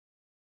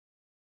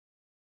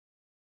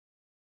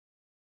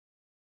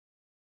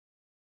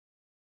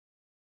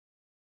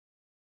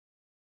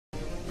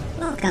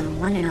Welcome,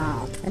 one and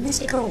all, to the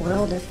mystical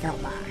world of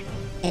Philbar.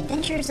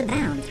 Adventures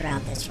abound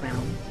throughout this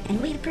realm, and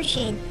we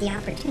appreciate the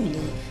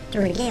opportunity to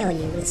regale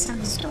you with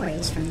some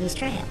stories from these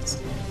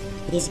trails.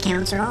 These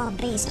accounts are all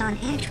based on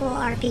actual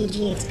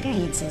RPG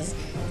experiences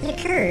that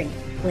occurred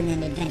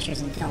within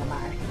Adventures in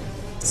Philbar.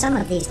 Some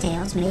of these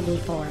tales may be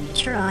for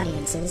mature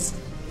audiences,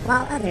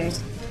 while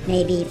others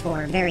may be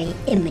for very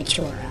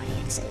immature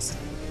audiences.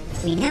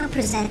 We now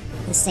present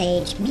the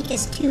sage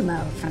Mikas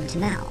Tumo from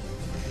Tamel,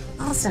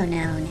 also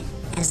known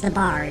as the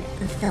Bard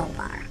of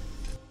Philbar.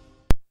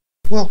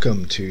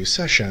 Welcome to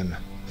Session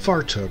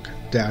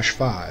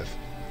Fartook-5.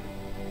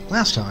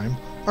 Last time,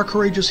 our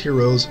courageous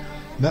heroes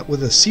met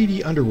with a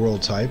seedy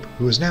underworld type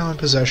who is now in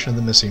possession of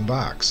the missing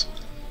box.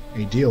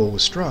 A deal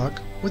was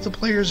struck, with the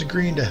players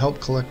agreeing to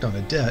help collect on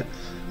a debt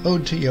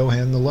owed to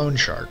Johan the Loan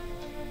Shark.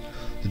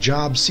 The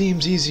job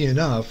seems easy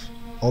enough.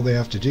 All they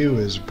have to do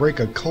is break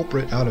a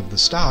culprit out of the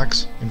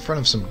stocks in front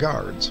of some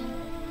guards.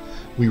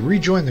 We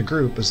rejoin the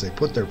group as they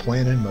put their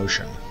plan in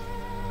motion.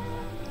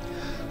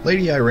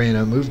 Lady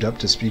Irena moved up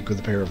to speak with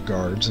a pair of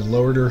guards and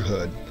lowered her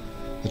hood.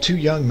 The two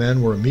young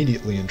men were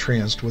immediately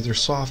entranced with her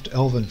soft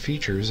elven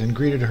features and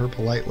greeted her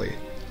politely.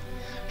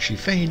 She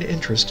feigned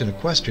interest in a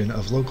question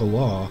of local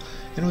law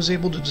and was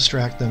able to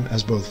distract them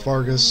as both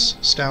Fargus,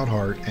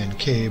 Stoutheart, and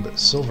Cabe,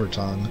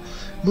 Silvertongue,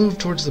 moved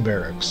towards the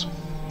barracks.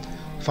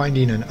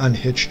 Finding an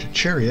unhitched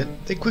chariot,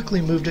 they quickly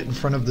moved it in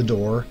front of the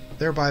door,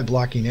 thereby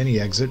blocking any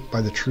exit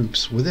by the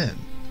troops within.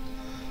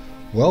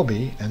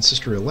 Welby and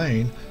Sister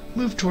Elaine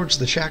moved towards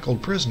the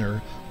shackled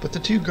prisoner, but the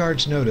two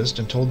guards noticed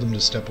and told them to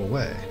step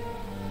away.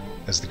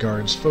 As the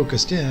guards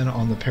focused in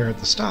on the pair at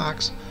the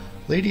stocks,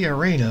 Lady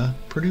Irena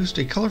produced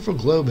a colorful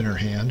globe in her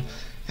hand,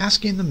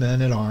 asking the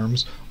men at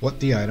arms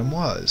what the item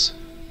was.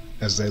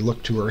 As they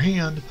looked to her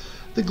hand,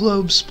 the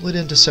globe split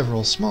into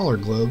several smaller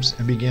globes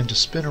and began to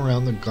spin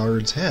around the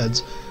guards'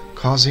 heads,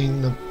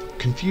 causing the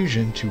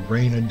confusion to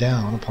rain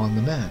down upon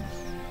the men.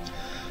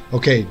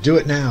 "Okay, do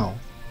it now,"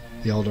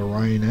 yelled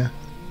Irena.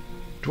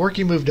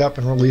 Dworky moved up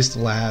and released the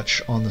latch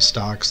on the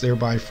stocks,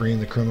 thereby freeing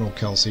the criminal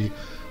Kelsey,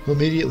 who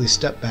immediately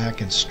stepped back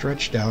and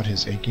stretched out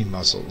his aching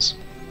muscles.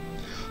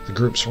 The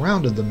group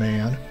surrounded the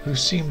man, who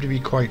seemed to be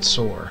quite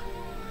sore.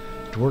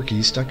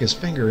 Dworky stuck his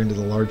finger into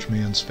the large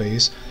man's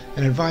face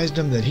and advised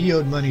him that he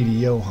owed money to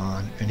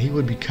Johan and he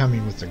would be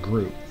coming with the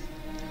group.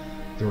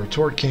 The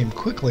retort came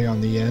quickly on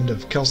the end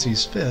of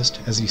Kelsey's fist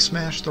as he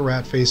smashed the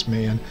rat-faced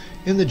man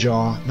in the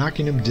jaw,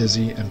 knocking him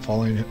dizzy and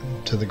falling him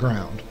to the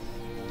ground.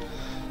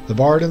 The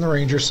Bard and the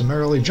Ranger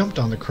summarily jumped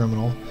on the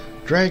criminal,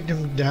 dragged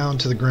him down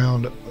to the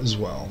ground as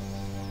well.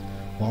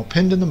 While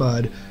pinned in the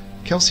mud,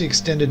 Kelsey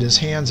extended his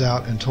hands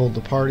out and told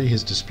the party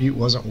his dispute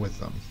wasn't with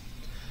them.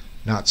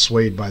 Not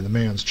swayed by the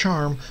man's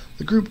charm,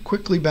 the group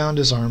quickly bound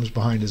his arms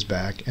behind his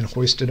back and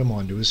hoisted him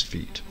onto his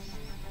feet.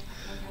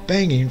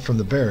 Banging from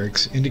the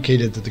barracks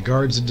indicated that the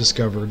guards had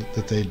discovered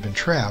that they had been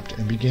trapped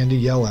and began to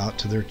yell out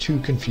to their two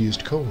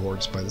confused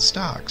cohorts by the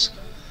stocks.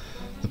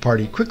 The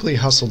party quickly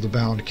hustled to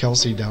bound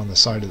Kelsey down the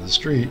side of the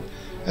street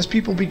as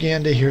people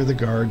began to hear the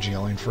guards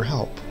yelling for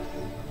help.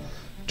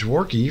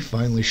 Dworky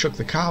finally shook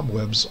the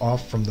cobwebs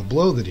off from the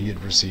blow that he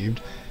had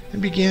received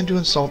and began to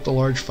insult the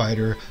large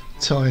fighter,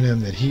 telling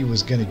him that he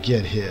was going to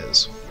get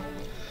his.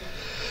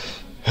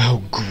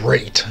 "Oh,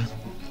 great,"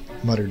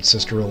 muttered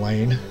Sister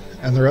Elaine,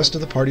 and the rest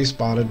of the party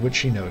spotted what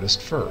she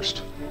noticed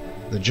first.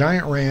 The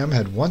giant ram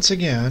had once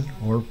again,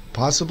 or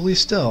possibly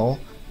still,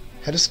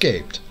 had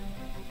escaped.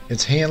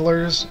 Its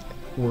handlers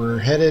were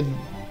headed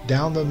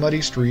down the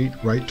muddy street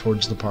right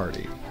towards the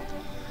party.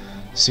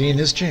 Seeing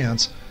his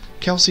chance,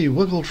 Kelsey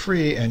wiggled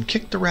free and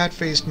kicked the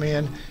rat-faced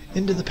man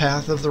into the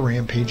path of the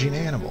rampaging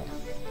animal.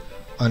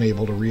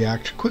 Unable to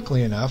react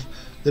quickly enough,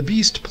 the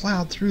beast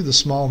plowed through the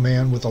small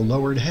man with a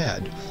lowered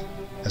head.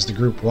 As the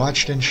group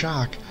watched in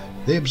shock,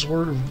 they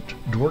observed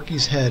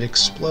Dworky's head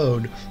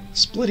explode,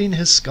 splitting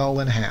his skull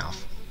in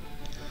half.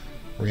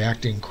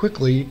 Reacting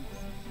quickly,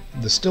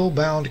 the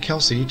still-bound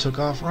Kelsey took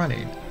off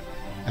running.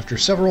 After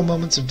several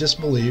moments of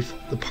disbelief,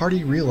 the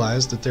party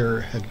realized that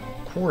their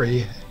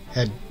quarry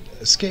had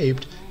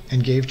escaped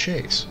and gave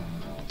chase.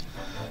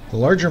 The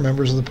larger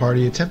members of the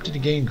party attempted to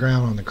gain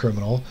ground on the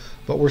criminal,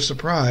 but were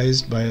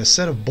surprised by a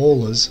set of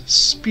bolas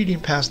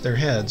speeding past their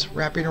heads,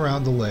 wrapping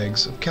around the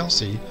legs of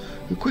Kelsey,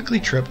 who quickly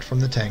tripped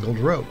from the tangled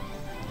rope.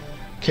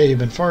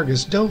 Cabe and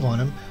Fargus dove on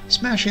him,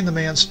 smashing the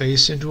man's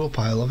face into a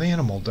pile of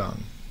animal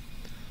dung.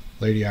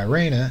 Lady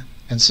Irena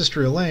and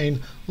Sister Elaine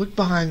looked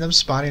behind them,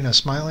 spotting a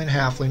smiling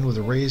halfling with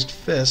a raised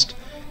fist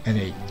and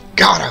a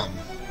 "Got him!"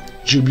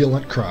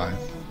 jubilant cry.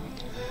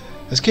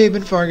 As Cabe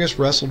and Fargus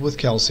wrestled with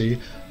Kelsey,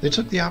 they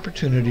took the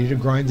opportunity to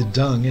grind the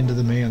dung into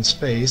the man's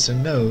face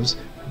and nose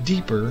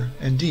deeper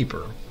and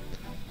deeper.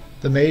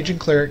 The mage and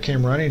cleric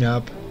came running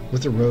up,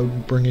 with the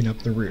rogue bringing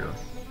up the rear.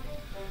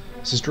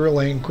 Sister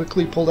Elaine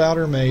quickly pulled out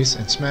her mace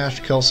and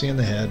smashed Kelsey in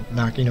the head,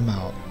 knocking him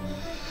out.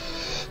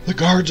 "The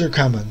guards are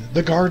coming!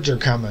 The guards are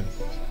coming!"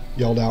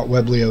 yelled out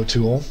Webley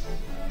O'Toole,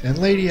 and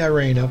Lady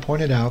Irena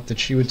pointed out that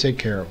she would take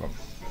care of him.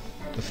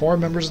 The four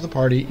members of the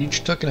party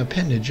each took an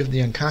appendage of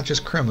the unconscious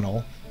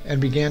criminal and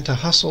began to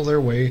hustle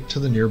their way to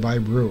the nearby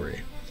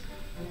brewery.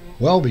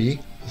 Welby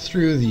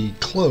threw the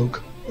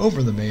cloak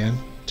over the man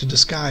to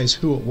disguise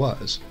who it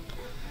was.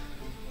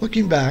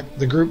 Looking back,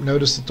 the group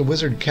noticed that the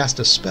wizard cast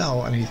a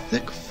spell and a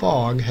thick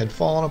fog had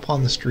fallen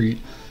upon the street,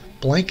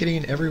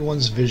 blanketing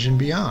everyone's vision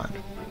beyond.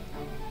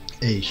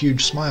 A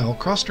huge smile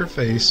crossed her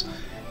face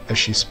as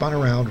she spun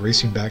around,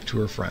 racing back to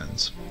her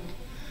friends.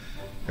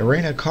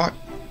 Irena caught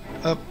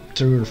up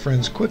to her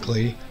friends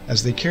quickly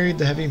as they carried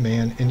the heavy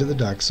man into the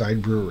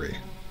dockside brewery.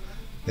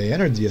 They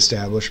entered the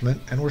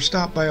establishment and were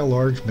stopped by a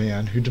large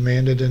man who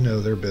demanded to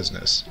know their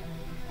business.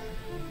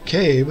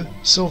 Cabe,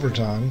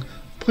 Silvertongue,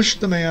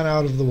 pushed the man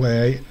out of the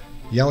way,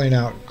 yelling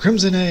out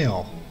 "Crimson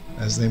Ale"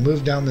 as they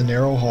moved down the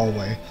narrow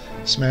hallway,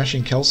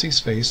 smashing Kelsey's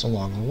face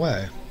along the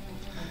way.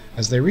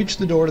 As they reached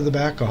the door to the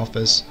back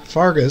office,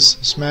 Fargus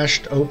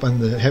smashed open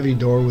the heavy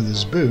door with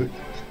his boot,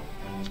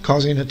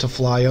 causing it to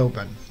fly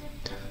open.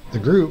 The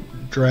group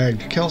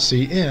dragged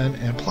Kelsey in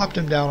and plopped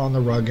him down on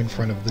the rug in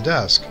front of the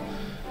desk,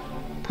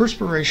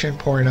 perspiration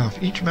pouring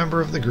off each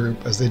member of the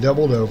group as they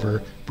doubled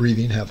over,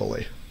 breathing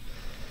heavily.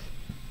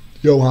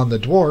 Johann the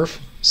dwarf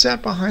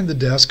sat behind the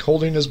desk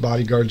holding his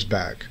bodyguard's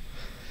back.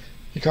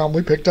 He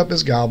calmly picked up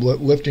his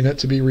goblet, lifting it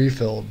to be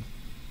refilled.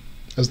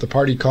 As the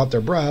party caught their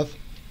breath,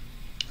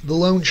 the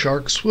loan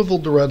shark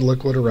swiveled the red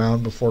liquid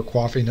around before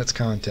quaffing its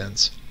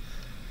contents.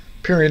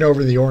 Peering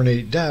over the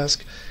ornate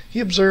desk, he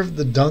observed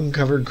the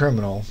dung-covered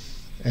criminal,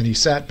 and he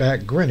sat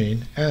back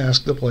grinning and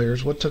asked the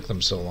players what took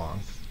them so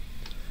long.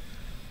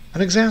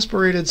 An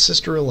exasperated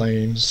Sister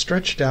Elaine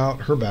stretched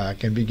out her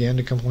back and began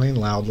to complain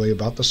loudly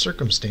about the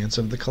circumstance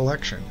of the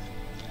collection.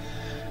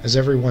 As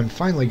everyone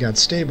finally got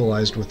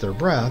stabilized with their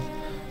breath,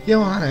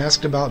 Johann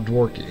asked about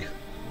Dworky.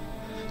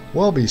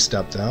 Welby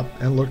stepped up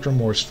and looked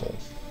remorseful.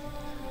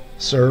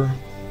 "Sir,"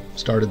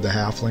 started the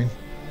halfling,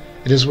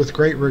 "it is with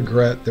great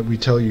regret that we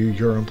tell you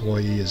your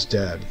employee is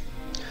dead.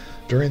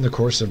 During the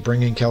course of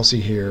bringing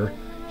Kelsey here,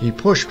 he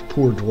pushed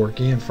poor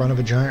Dworky in front of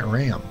a giant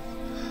ram.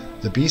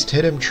 The beast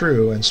hit him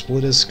true and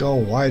split his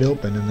skull wide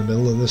open in the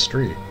middle of the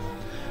street.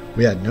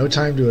 We had no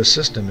time to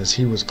assist him as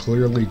he was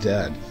clearly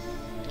dead."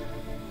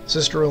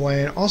 Sister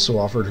Elaine also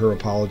offered her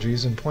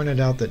apologies and pointed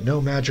out that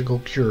no magical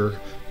cure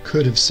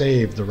could have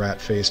saved the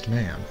rat-faced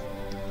man.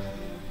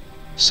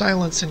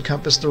 Silence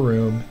encompassed the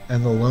room,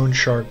 and the loan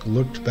shark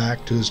looked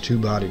back to his two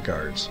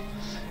bodyguards.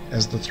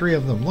 As the three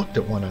of them looked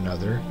at one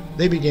another,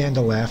 they began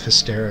to laugh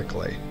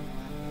hysterically.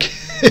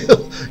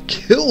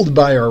 "Killed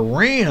by a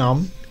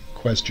ram?"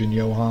 questioned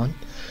Johann.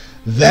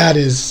 "That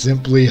is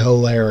simply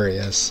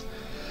hilarious."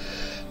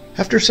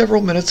 After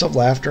several minutes of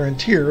laughter and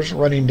tears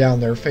running down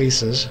their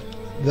faces,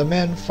 the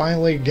men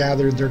finally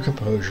gathered their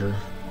composure,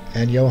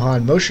 and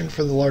Johann motioned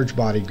for the large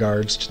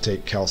bodyguards to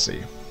take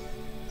Kelsey.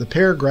 The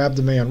pair grabbed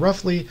the man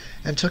roughly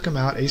and took him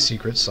out a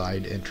secret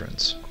side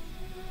entrance.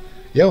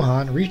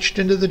 Johann reached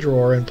into the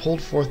drawer and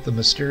pulled forth the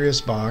mysterious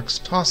box,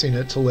 tossing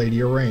it to Lady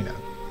Irena.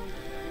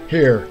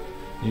 "Here,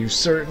 you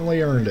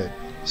certainly earned it,"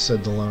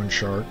 said the loan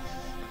shark.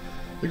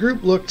 The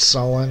group looked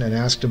sullen and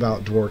asked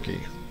about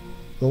Dworky.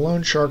 The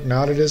loan shark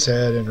nodded his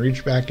head and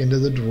reached back into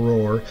the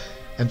drawer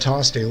and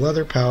tossed a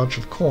leather pouch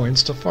of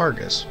coins to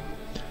Fargus.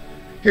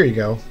 "Here you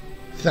go.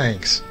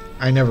 Thanks.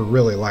 I never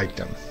really liked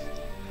him."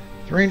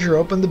 The ranger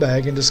opened the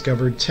bag and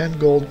discovered 10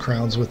 gold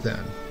crowns within.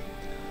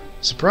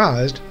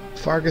 Surprised,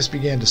 Fargus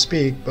began to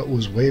speak, but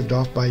was waved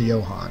off by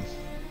Johann.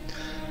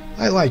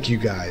 "I like you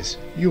guys.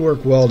 You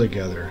work well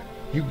together.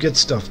 You get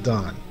stuff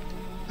done.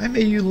 I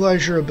may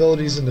utilize your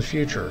abilities in the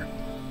future,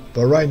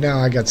 but right now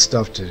I got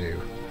stuff to do.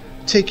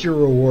 Take your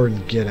reward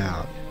and get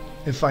out.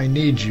 If I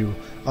need you,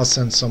 I'll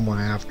send someone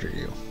after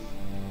you."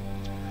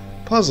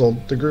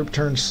 Puzzled, the group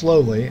turned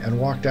slowly and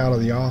walked out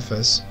of the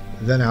office,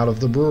 then out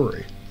of the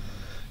brewery.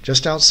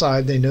 Just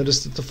outside, they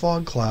noticed that the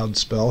fog cloud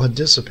spell had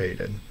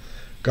dissipated.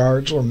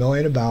 Guards were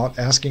milling about,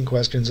 asking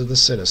questions of the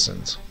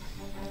citizens.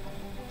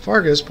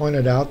 Fargus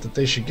pointed out that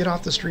they should get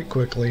off the street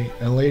quickly,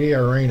 and Lady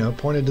Irena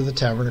pointed to the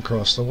tavern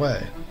across the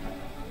way.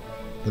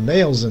 The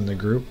males in the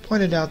group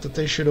pointed out that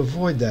they should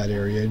avoid that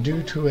area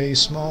due to a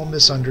small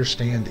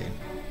misunderstanding.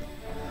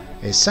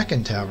 A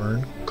second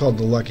tavern, called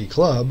the Lucky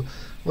Club,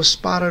 was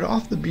spotted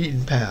off the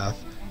beaten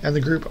path, and the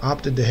group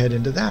opted to head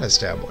into that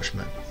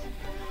establishment.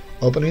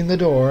 Opening the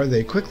door,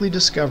 they quickly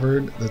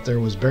discovered that there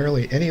was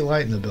barely any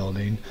light in the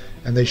building,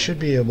 and they should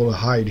be able to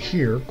hide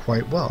here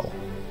quite well.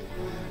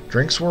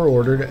 Drinks were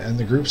ordered, and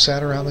the group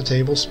sat around the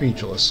table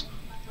speechless.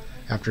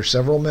 After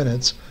several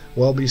minutes,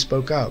 Welby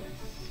spoke up.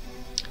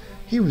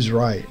 He was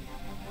right.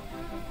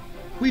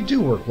 We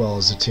do work well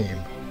as a team.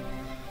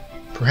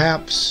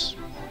 Perhaps,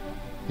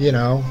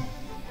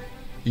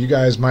 you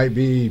guys might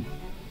be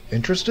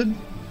interested?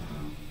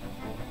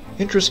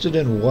 Interested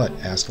in what?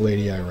 Asked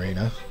Lady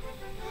Irena.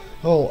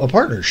 "Oh, a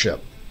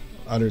partnership,"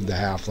 uttered the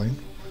halfling.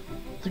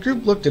 The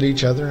group looked at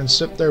each other and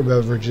sipped their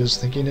beverages,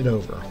 thinking it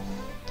over.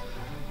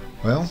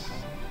 "Well,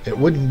 it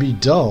wouldn't be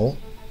dull,"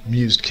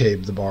 mused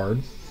Cabe the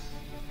Bard.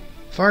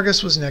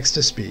 Fargus was next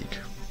to speak.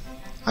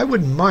 "I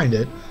wouldn't mind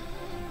it,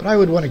 but I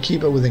would want to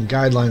keep it within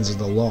guidelines of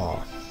the law."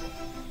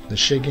 The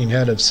shaking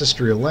head of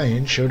Sister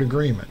Elaine showed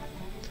agreement.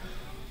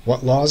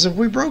 "What laws have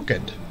we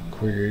broken?"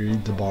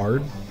 queried the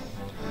bard.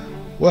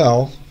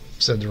 "Well,"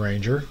 said the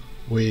ranger,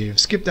 "we've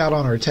skipped out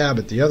on our tab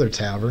at the other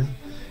tavern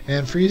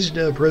and freezed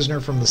a prisoner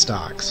from the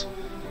stocks.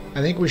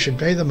 I think we should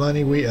pay the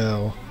money we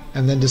owe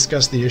and then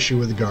discuss the issue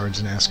with the guards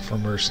and ask for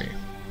mercy."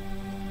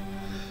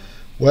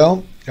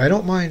 "Well, I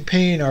don't mind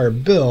paying our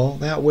bill.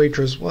 That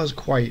waitress was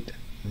quite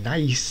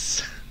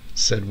nice,"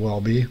 said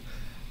Welby,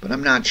 "but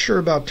I'm not sure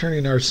about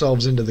turning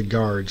ourselves into the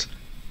guards.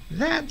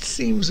 That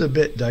seems a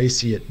bit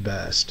dicey at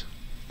best."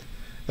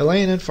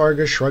 Elaine and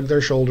Fargus shrugged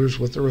their shoulders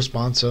with the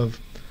response of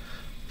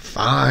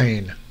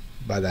 "Fine"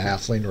 by the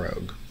halfling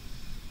rogue.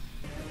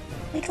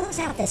 We close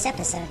out this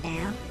episode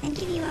now and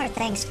give you our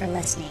thanks for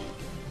listening.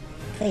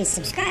 Please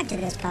subscribe to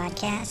this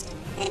podcast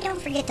and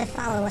don't forget to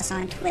follow us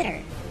on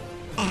Twitter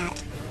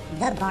at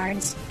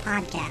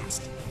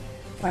TheBardsPodcast.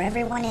 For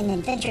everyone in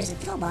Adventures of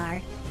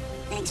Philbar,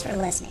 thanks for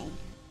listening.